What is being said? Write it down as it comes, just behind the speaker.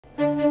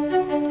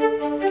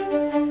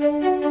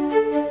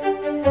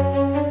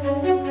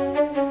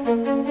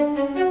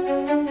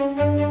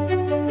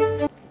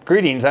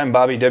Greetings, I'm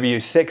Bobby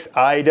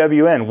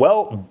W6IWN.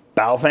 Well,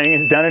 Baofeng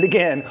has done it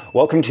again.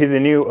 Welcome to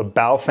the new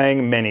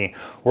Baofeng Mini.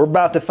 We're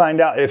about to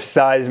find out if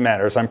size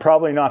matters. I'm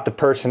probably not the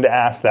person to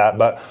ask that,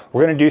 but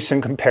we're gonna do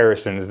some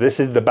comparisons. This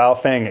is the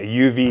Baofeng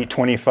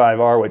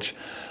UV-5R, which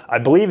I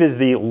believe is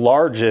the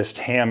largest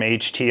ham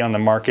HT on the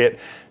market.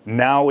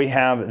 Now we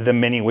have the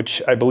Mini,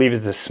 which I believe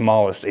is the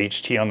smallest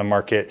HT on the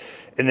market.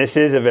 And this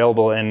is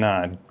available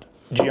in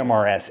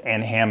GMRS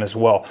and ham as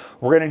well.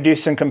 We're going to do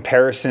some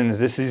comparisons.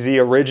 This is the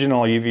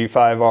original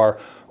UV-5R.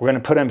 We're going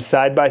to put them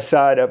side by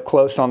side up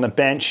close on the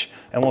bench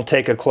and we'll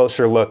take a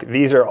closer look.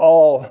 These are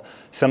all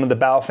some of the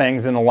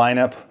Baofengs in the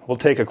lineup. We'll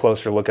take a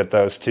closer look at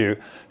those too,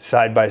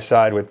 side by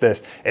side with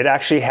this. It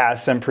actually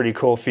has some pretty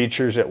cool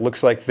features. It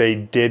looks like they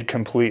did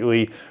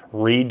completely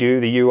redo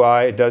the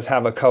UI. It does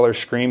have a color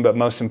screen, but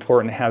most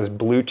important, it has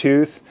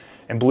Bluetooth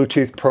and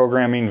Bluetooth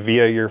programming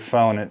via your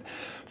phone.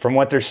 From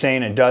what they're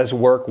saying, it does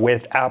work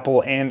with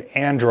Apple and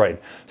Android.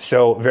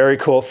 So very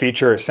cool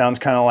feature. It sounds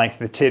kind of like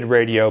the TID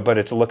radio, but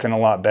it's looking a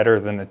lot better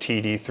than the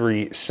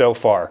TD3 so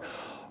far.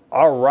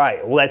 All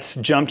right, let's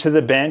jump to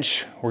the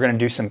bench. We're gonna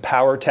do some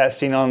power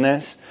testing on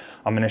this.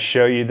 I'm gonna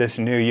show you this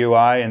new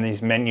UI and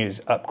these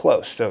menus up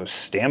close, so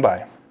stand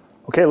by.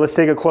 Okay, let's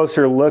take a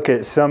closer look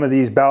at some of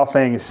these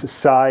Baofengs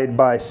side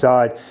by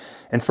side.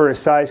 And for a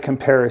size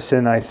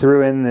comparison, I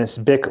threw in this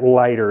Bic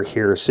lighter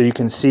here so you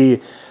can see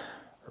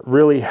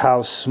really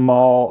how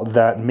small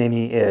that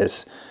Mini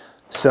is.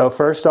 So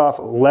first off,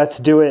 let's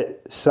do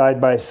it side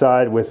by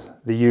side with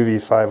the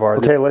UV-5R.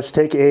 Okay, let's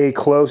take a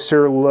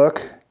closer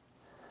look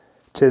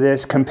to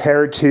this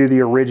compared to the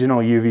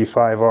original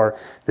UV-5R.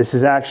 This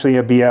is actually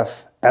a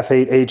BF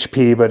F8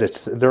 HP,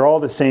 but they're all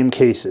the same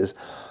cases.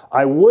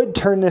 I would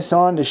turn this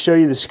on to show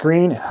you the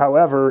screen.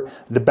 However,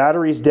 the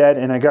battery's dead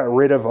and I got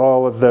rid of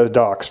all of the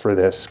docks for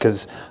this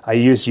because I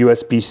use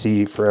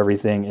USB-C for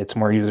everything. It's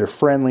more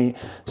user-friendly.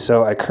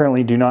 So I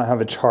currently do not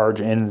have a charge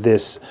in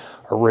this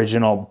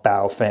original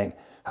Baofeng.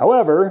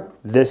 However,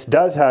 this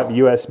does have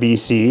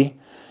USB-C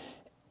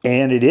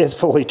and it is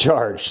fully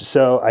charged.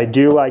 So I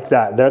do like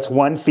that. That's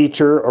one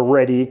feature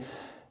already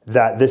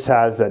that this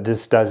has that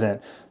this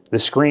doesn't. The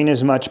screen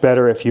is much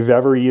better. If you've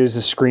ever used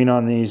a screen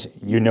on these,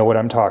 you know what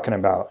I'm talking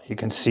about. You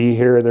can see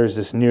here, there's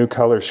this new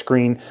color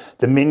screen.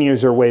 The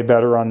menus are way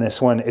better on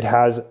this one. It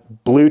has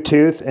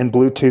Bluetooth and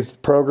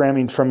Bluetooth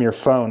programming from your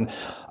phone.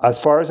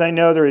 As far as I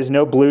know, there is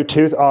no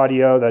Bluetooth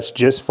audio. That's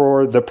just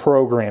for the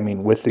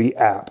programming with the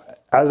app,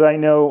 as I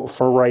know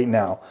for right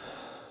now.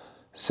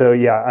 So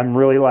yeah, I'm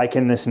really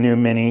liking this new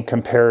Mini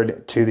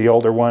compared to the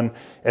older one.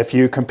 If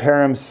you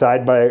compare them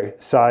side by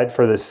side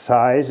for the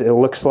size, it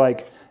looks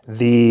like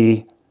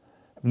the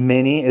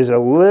Mini is a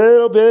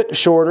little bit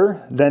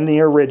shorter than the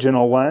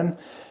original one.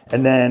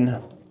 And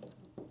then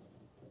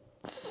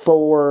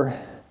for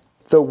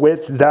the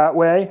width that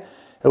way,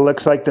 it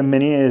looks like the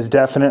Mini is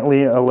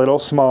definitely a little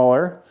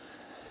smaller.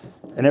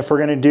 And if we're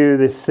gonna do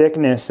the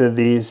thickness of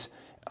these,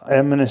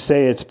 I'm gonna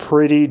say it's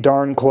pretty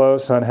darn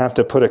close. I'd have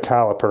to put a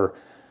caliper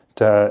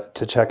to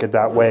check it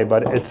that way,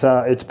 but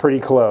it's pretty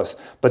close.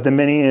 But the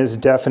Mini is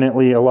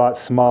definitely a lot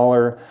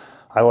smaller.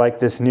 I like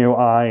this new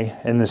eye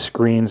and the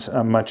screen's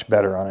much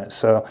better on it.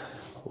 So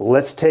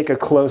let's take a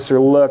closer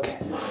look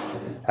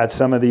at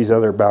some of these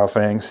other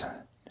Baofengs,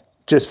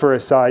 just for a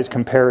size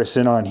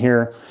comparison on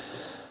here.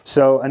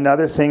 So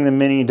another thing the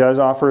Mini does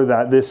offer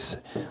that this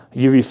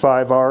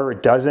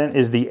UV-5R doesn't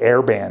is the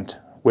airband,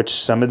 which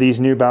some of these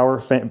new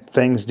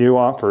Baofengs do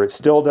offer. It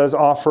still does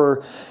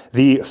offer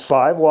the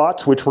 5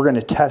 watts, which we're gonna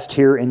test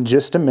here in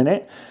just a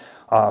minute.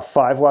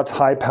 5 watts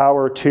high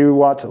power, 2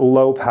 watts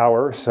low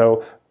power.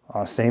 So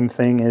same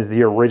thing as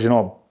the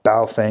original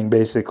Baofeng,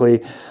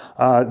 basically.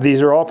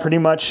 These are all pretty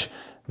much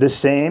the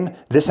same.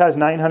 This has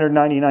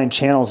 999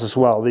 channels as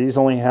well. These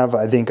only have,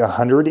 I think,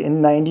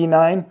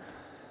 199.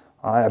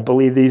 I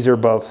believe these are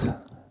both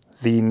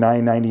the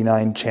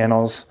 999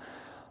 channels.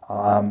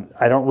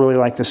 I don't really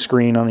like the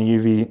screen on the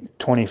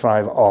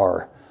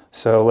UV-5R.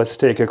 So let's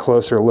take a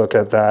closer look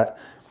at that.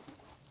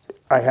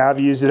 I have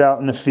used it out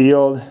in the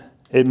field.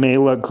 It may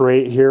look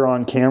great here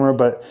on camera,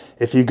 but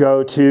if you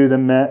go to the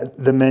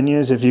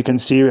menus, if you can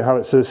see how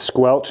it says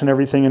squelch and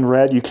everything in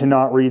red, you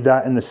cannot read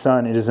that in the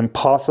sun. It is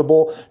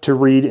impossible to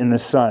read in the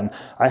sun.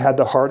 I had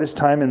the hardest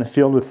time in the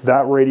field with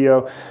that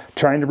radio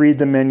trying to read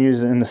the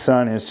menus in the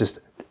sun. It's just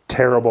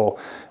terrible.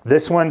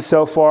 This one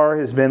so far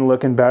has been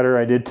looking better.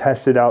 I did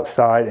test it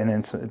outside and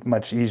it's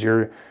much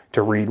easier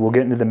to read. We'll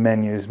get into the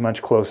menus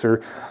much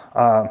closer.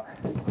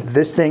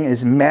 This thing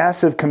is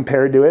massive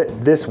compared to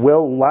it. This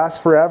will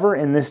last forever,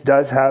 and this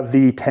does have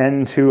the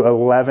 10 to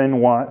 11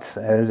 watts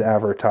as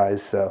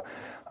advertised. So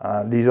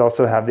these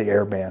also have the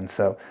airband.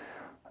 So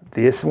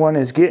this one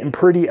is getting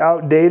pretty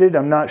outdated.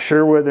 I'm not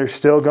sure whether they're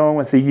still going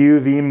with the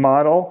UV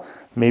model.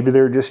 Maybe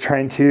they're just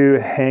trying to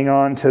hang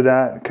on to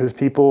that because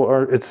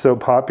it's so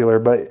popular.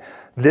 But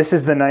this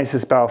is the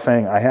nicest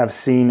Baofeng I have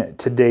seen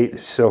to date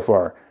so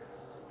far.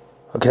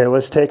 Okay,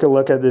 let's take a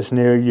look at this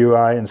new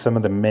UI and some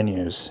of the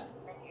menus.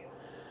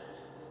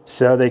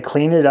 So they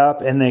clean it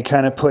up and they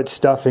kind of put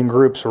stuff in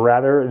groups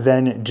rather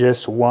than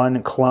just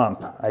one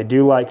clump. I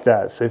do like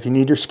that. So if you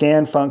need your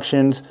scan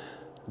functions,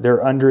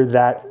 they're under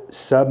that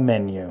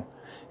sub-menu.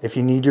 If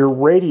you need your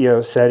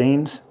radio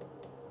settings,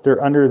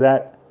 they're under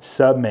that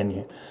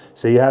sub-menu.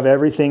 So you have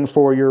everything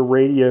for your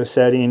radio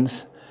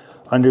settings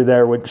under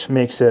there, which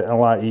makes it a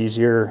lot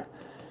easier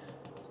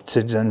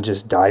to than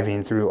just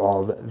diving through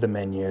all the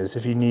menus.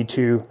 If you need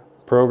to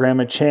program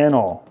a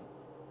channel,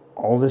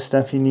 all the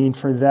stuff you need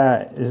for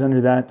that is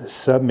under that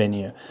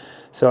sub-menu.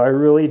 So I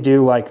really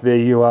do like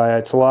the UI.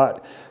 It's a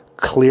lot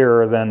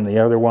clearer than the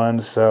other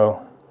ones,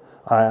 so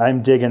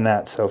I'm digging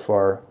that so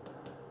far.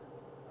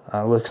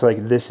 Looks like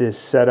this is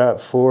set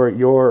up for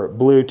your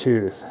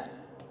Bluetooth.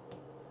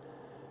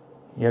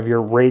 You have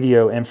your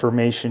radio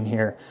information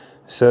here.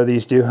 So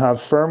these do have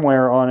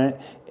firmware on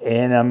it,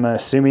 and I'm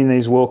assuming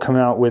these will come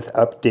out with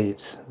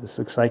updates. This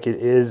looks like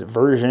it is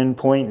version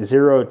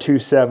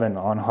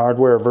 0.027 on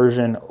hardware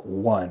version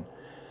 1.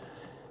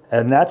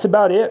 And that's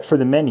about it for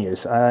the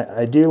menus.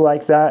 I do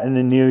like that in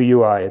the new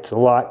UI. It's a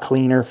lot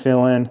cleaner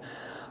feeling.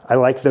 I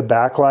like the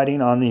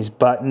backlighting on these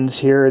buttons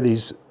here.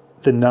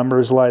 The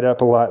numbers light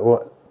up a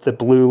lot. The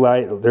blue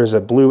light, there's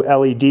a blue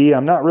LED.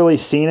 I'm not really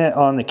seeing it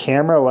on the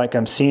camera like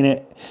I'm seeing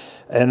it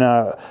in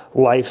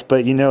life,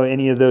 but you know,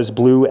 any of those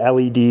blue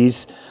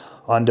LEDs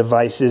on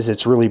devices,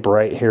 it's really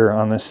bright here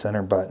on this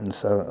center button,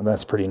 so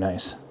that's pretty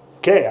nice.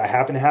 Okay, I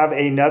happen to have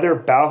another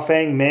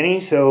Baofeng Mini,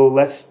 so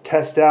let's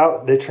test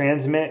out the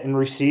transmit and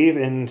receive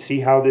and see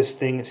how this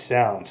thing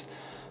sounds.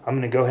 I'm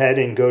going to go ahead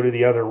and go to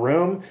the other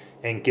room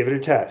and give it a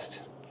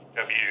test.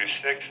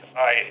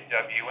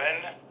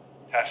 W6IWN,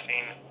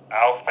 testing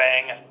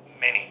Baofeng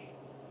Mini.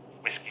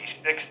 Whiskey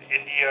 6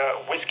 India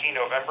Whiskey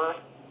November,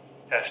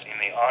 testing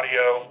the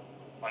audio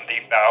on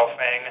the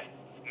Baofeng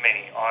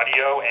Mini.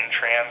 Audio and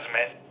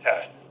transmit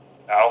test.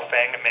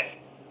 Baofeng Mini.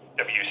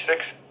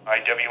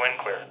 W6IWN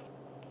clear.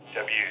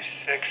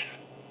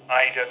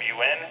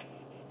 W6IWN,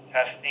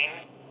 testing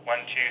 1, 2,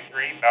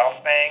 3,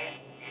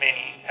 Baofeng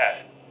Mini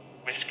test.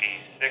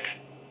 Whiskey 6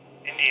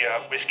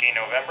 India Whiskey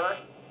November,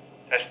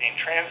 testing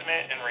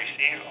transmit and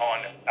receive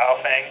on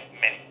Baofeng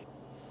Mini.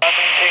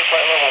 Maintain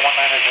flight level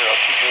 190,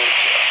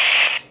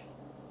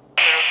 200. 06,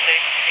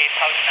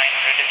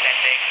 8,900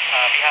 descending.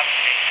 We have to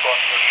make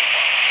score for you.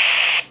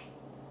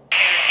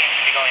 Air seems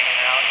to be going in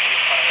and out. We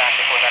just want to land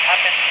before that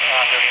happens.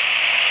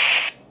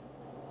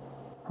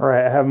 All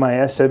right, I have my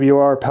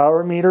SWR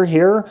power meter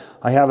here.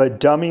 I have a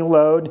dummy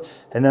load,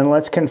 and then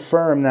let's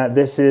confirm that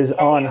this is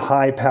on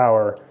high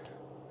power.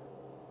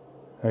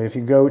 If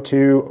you go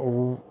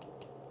to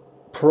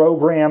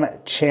program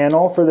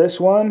channel for this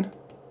one,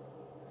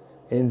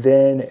 and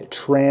then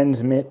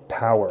transmit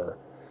power.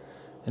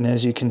 And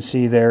as you can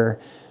see there,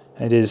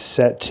 it is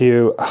set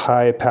to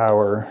high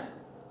power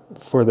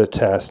for the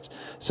test.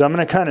 So I'm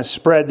going to kind of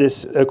spread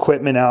this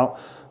equipment out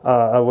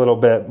a little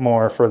bit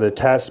more for the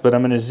test, but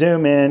I'm going to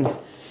zoom in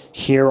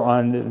here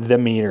on the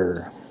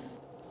meter.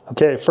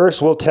 Okay,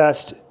 first we'll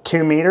test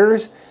 2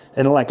 meters.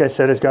 And like I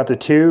said, it's got the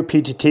 2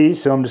 PTTs,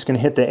 so I'm just going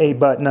to hit the A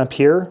button up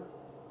here.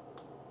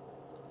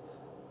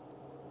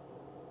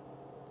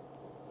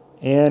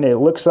 And it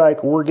looks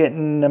like we're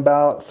getting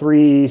about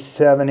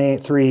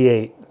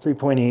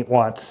 3.8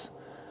 watts,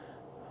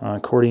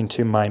 according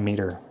to my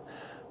meter.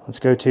 Let's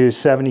go to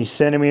 70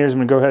 centimeters. I'm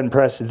going to go ahead and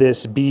press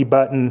this B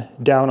button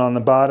down on the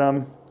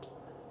bottom.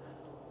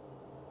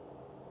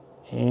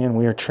 And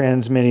we are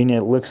transmitting,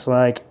 it looks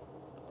like,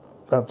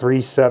 about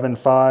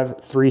 375,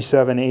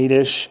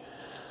 378-ish.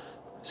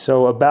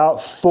 So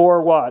about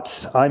 4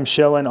 watts I'm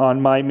showing on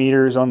my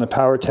meters on the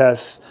power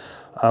tests.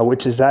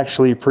 Which is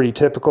actually pretty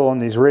typical on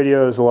these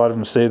radios. A lot of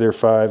them say they're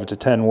 5 to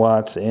 10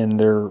 watts, and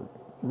they're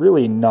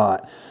really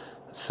not.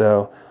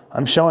 So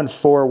I'm showing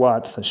 4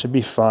 watts. That should be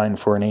fine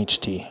for an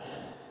HT.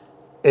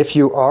 If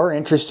you are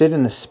interested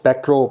in the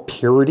spectral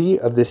purity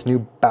of this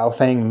new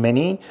Baofeng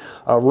Mini,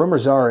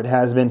 rumors are it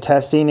has been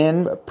testing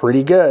in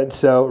pretty good.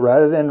 So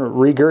rather than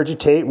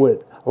regurgitate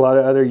what a lot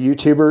of other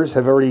YouTubers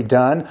have already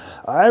done,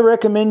 I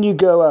recommend you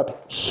go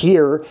up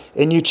here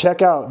and you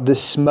check out the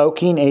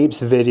Smoking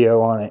Apes video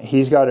on it.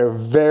 He's got a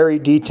very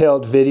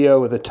detailed video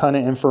with a ton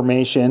of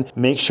information.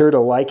 Make sure to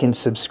like and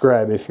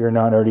subscribe if you're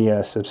not already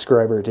a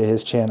subscriber to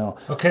his channel.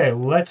 Okay,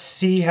 let's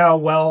see how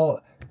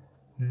well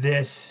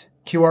this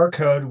QR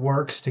code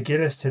works to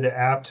get us to the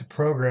app to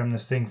program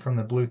this thing from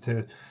the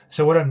Bluetooth.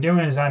 So what I'm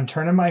doing is I'm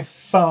turning my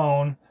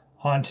phone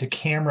onto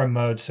camera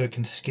mode so it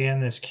can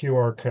scan this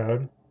QR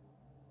code.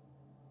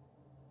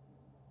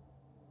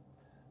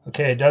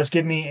 Okay, it does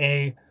give me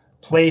a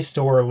Play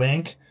Store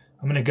link.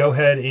 I'm going to go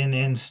ahead and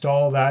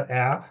install that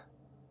app.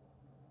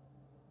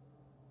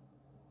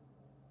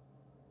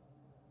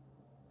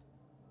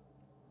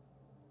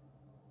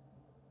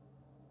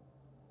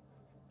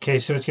 Okay,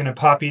 so it's going to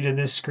pop you to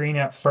this screen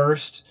at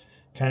first,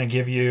 kind of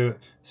give you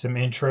some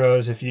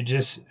intros. If you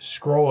just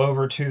scroll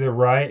over to the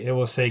right, it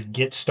will say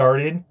Get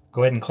Started.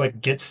 Go ahead and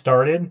click Get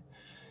Started.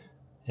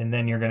 and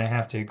then you're going to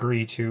have to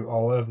agree to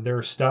all of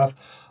their stuff.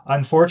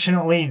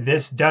 Unfortunately,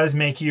 this does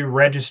make you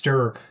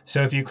register.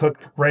 So if you click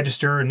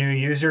register a new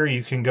user,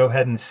 you can go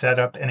ahead and set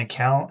up an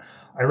account.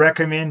 I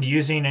recommend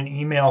using an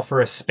email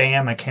for a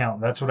spam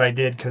account. That's what I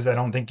did because I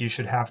don't think you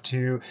should have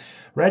to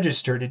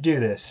register to do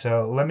this.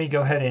 So let me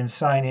go ahead and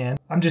sign in.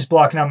 I'm just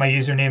blocking out my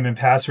username and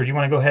password. You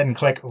want to go ahead and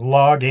click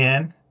log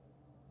in.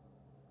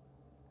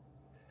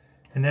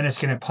 And then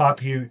it's going to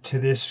pop you to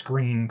this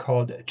screen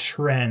called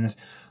Trends.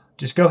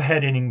 Just go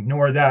ahead and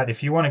ignore that.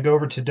 If you want to go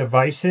over to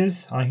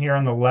Devices on here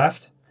on the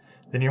left,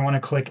 then you want to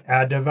click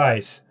Add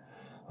Device.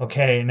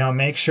 Okay, now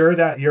make sure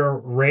that your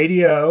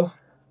radio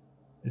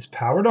is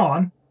powered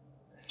on.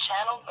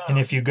 And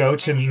if you go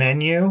to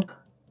Menu,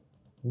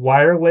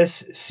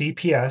 Wireless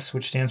CPS,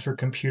 which stands for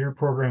Computer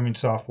Programming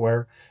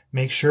Software,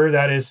 make sure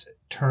that is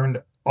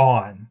turned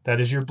on.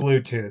 That is your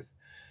Bluetooth.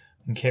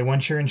 Okay,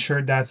 once you're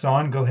ensured that's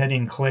on, go ahead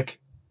and click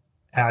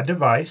Add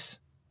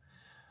Device.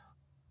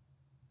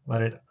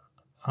 Let it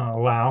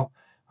allow.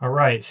 All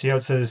right, see how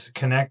it says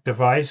Connect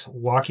Device,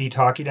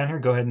 walkie-talkie down here?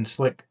 Go ahead and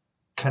select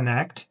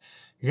Connect.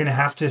 You're going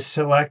to have to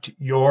select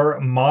your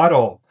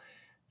model.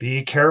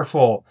 Be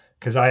careful,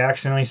 because I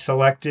accidentally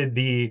selected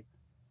the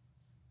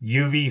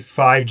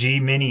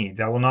UV-5G Mini.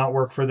 That will not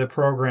work for the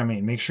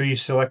programming. Make sure you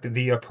select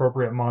the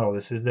appropriate model.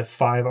 This is the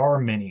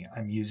 5R Mini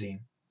I'm using.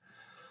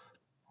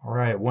 All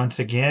right, once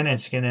again,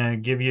 it's going to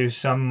give you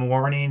some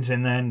warnings,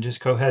 and then just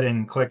go ahead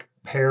and click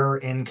Pair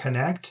and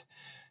Connect.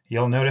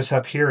 You'll notice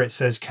up here it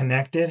says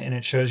Connected, and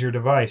it shows your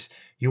device.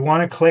 You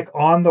want to click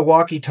on the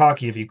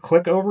walkie-talkie. If you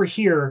click over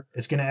here,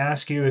 it's going to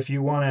ask you if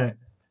you want to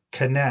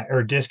connect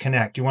or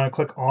disconnect. You want to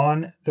click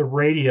on the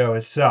radio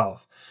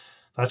itself.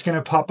 That's going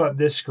to pop up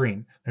this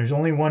screen. There's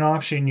only one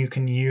option you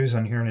can use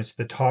on here, and it's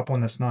the top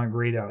one that's not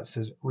grayed out. It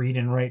says Read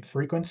and Write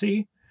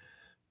Frequency.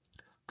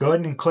 Go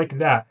ahead and click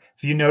that.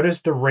 If you notice,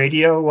 the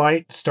radio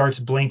light starts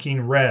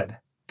blinking red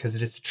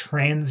because it's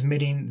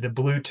transmitting the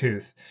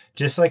Bluetooth.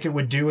 Just like it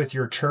would do with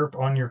your chirp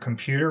on your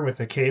computer with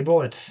the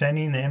cable, it's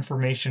sending the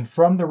information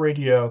from the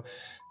radio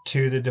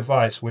to the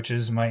device, which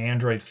is my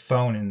Android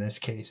phone in this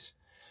case.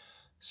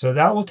 So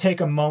that will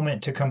take a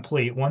moment to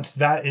complete. Once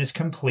that is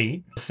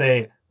complete,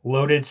 say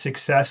loaded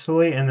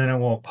successfully, and then it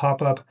will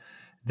pop up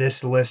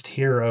this list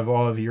here of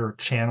all of your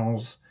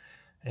channels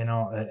and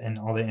all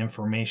the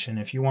information.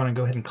 If you want to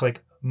go ahead and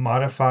click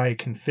Modify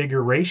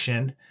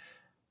Configuration,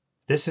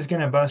 this is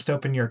going to bust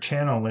open your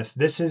channel list.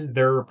 This is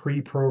their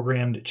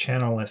pre-programmed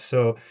channel list.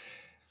 So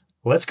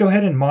let's go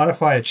ahead and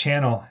modify a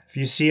channel. If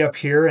you see up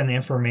here in the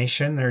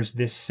information, there's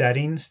this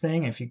settings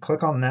thing. If you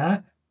click on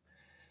that,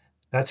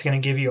 that's going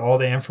to give you all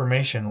the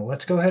information.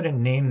 Let's go ahead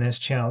and name this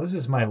channel. This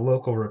is my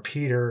local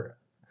repeater.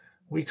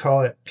 We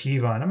call it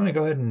P-Vine. I'm going to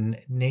go ahead and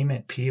name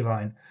it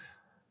P-Vine.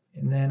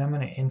 And then I'm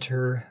going to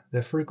enter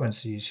the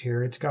frequencies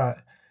here. It's got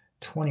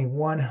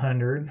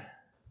 2100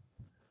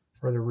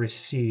 for the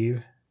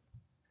receive.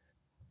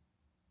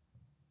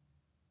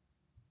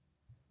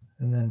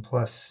 And then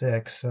plus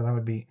 6, so that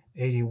would be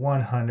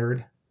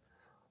 8100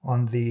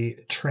 on the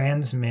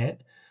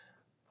transmit.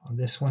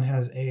 This one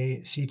has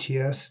a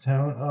CTS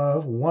tone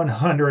of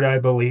 100, I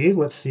believe.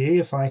 Let's see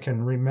if I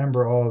can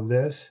remember all of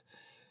this.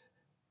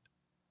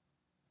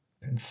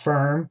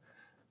 Confirm.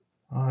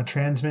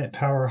 Transmit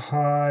power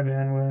high,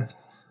 bandwidth.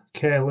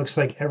 Okay, it looks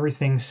like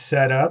everything's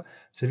set up.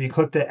 So if you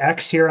click the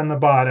X here on the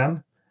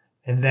bottom,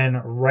 and then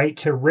right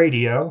to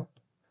radio,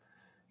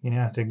 you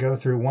have to go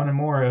through one or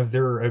more of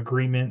their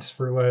agreements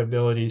for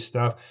liability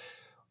stuff.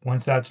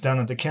 Once that's done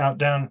with the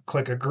countdown,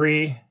 click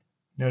agree.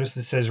 Notice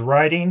it says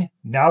writing.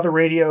 Now the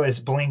radio is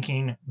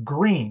blinking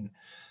green.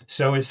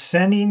 So it's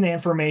sending the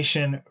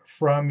information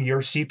from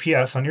your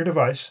CPS on your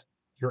device,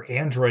 your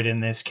Android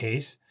in this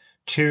case,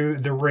 to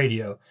the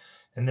radio.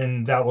 And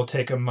then that will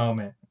take a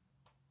moment.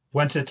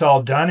 Once it's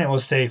all done, it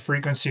will say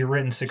frequency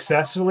written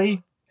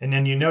successfully. And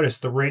then you notice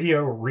the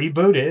radio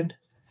rebooted.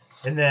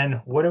 And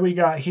then what do we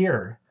got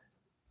here?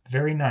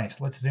 Very nice.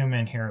 Let's zoom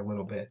in here a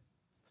little bit.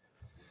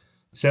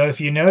 So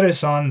if you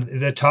notice on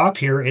the top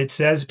here, it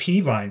says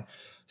P-Vine.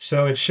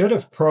 So it should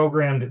have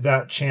programmed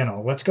that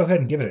channel. Let's go ahead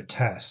and give it a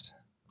test.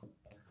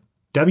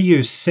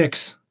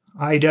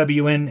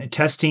 W6IWN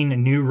testing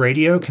new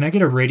radio. Can I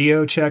get a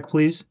radio check,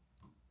 please?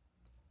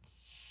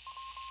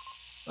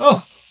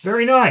 Oh,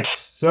 very nice.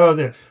 So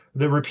the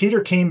repeater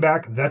came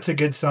back. That's a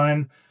good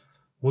sign.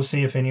 We'll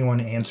see if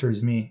anyone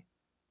answers me.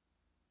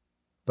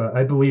 But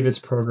I believe it's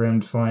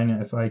programmed fine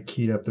if I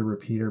keyed up the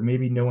repeater.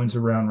 Maybe no one's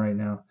around right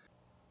now.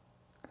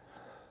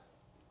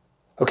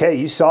 Okay,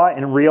 you saw it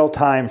in real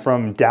time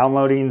from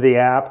downloading the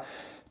app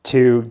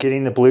to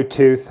getting the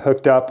Bluetooth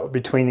hooked up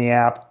between the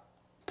app,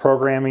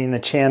 programming the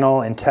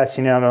channel and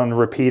testing it out on the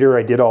repeater.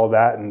 I did all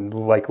that in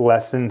like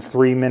less than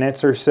 3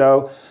 minutes or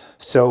so.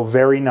 So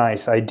very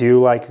nice. I do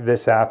like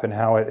this app and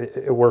how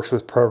it works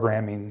with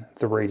programming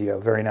the radio.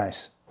 Very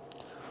nice.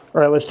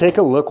 All right, let's take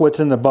a look what's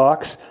in the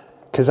box.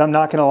 Because I'm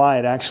not going to lie,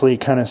 it actually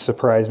kind of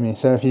surprised me.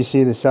 So if you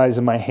see the size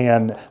of my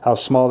hand, how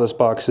small this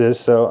box is.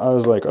 So I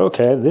was like,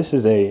 okay, this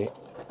is a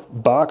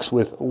box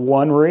with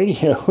one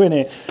radio in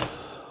it.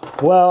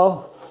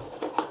 Well,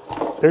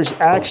 There's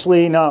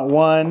actually not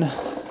one,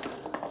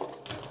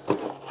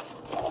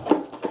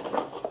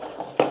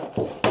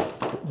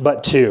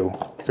 but two.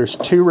 There's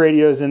two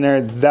radios in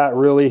there. That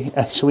really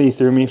actually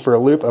threw me for a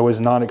loop. I was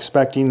not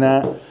expecting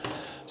that.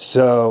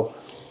 So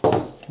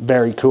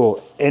very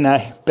cool. And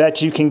I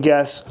bet you can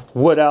guess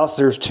what else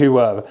there's two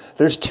of.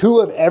 There's two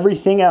of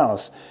everything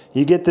else.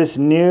 You get this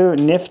new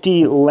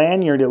nifty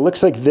lanyard. It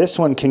looks like this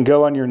one can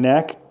go on your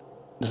neck.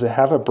 Does it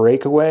have a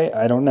breakaway?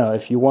 I don't know.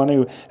 If you want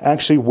to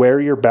actually wear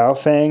your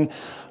Baofeng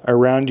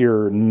around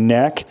your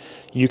neck,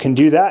 you can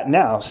do that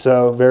now.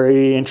 So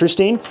very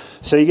interesting.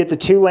 So you get the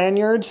two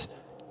lanyards,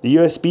 the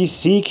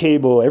USB-C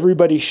cable.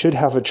 Everybody should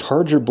have a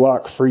charger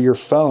block for your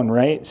phone,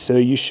 right? So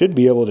you should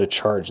be able to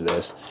charge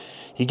this.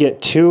 You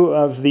get two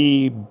of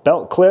the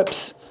belt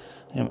clips,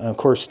 and of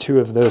course two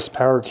of those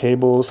power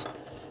cables,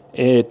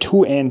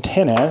 two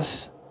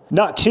antennas.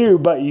 Not two,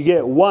 but you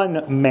get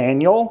one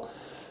manual.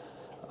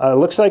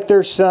 Looks like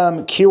there's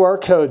some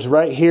QR codes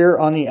right here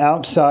on the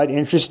outside.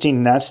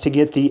 Interesting, that's to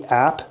get the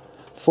app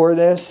for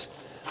this.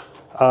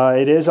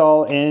 It is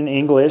all in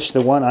English,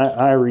 the one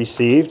I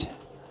received.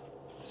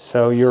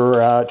 So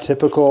your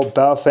typical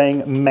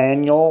Baofeng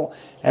manual,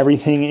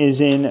 everything is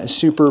in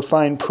super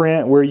fine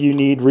print where you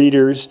need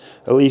readers,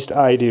 at least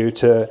I do,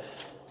 to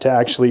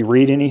actually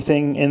read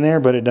anything in there,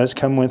 but it does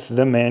come with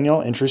the manual.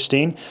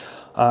 Interesting.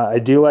 I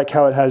do like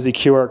how it has the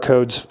QR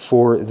codes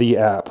for the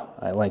app.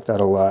 I like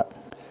that a lot.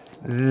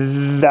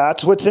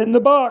 That's what's in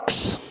the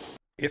box.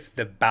 If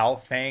the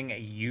Baofeng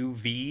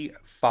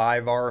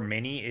UV-5R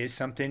Mini is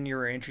something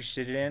you're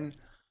interested in,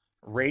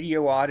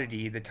 Radio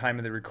Oddity, the time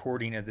of the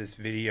recording of this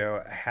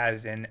video,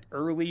 has an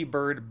early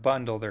bird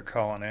bundle, they're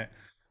calling it,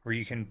 where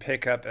you can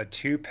pick up a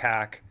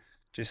 2-pack,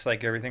 just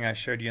like everything I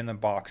showed you in the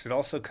box. It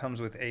also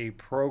comes with a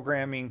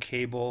programming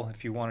cable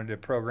if you wanted to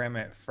program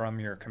it from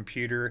your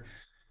computer.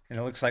 And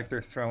it looks like they're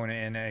throwing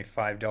in a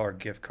 $5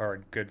 gift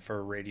card, good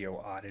for Radio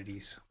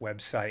Oddity's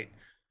website.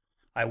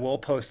 I will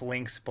post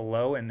links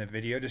below in the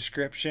video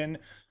description.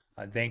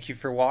 Thank you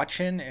for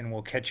watching, and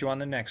we'll catch you on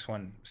the next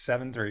one.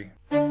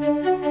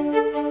 7-3.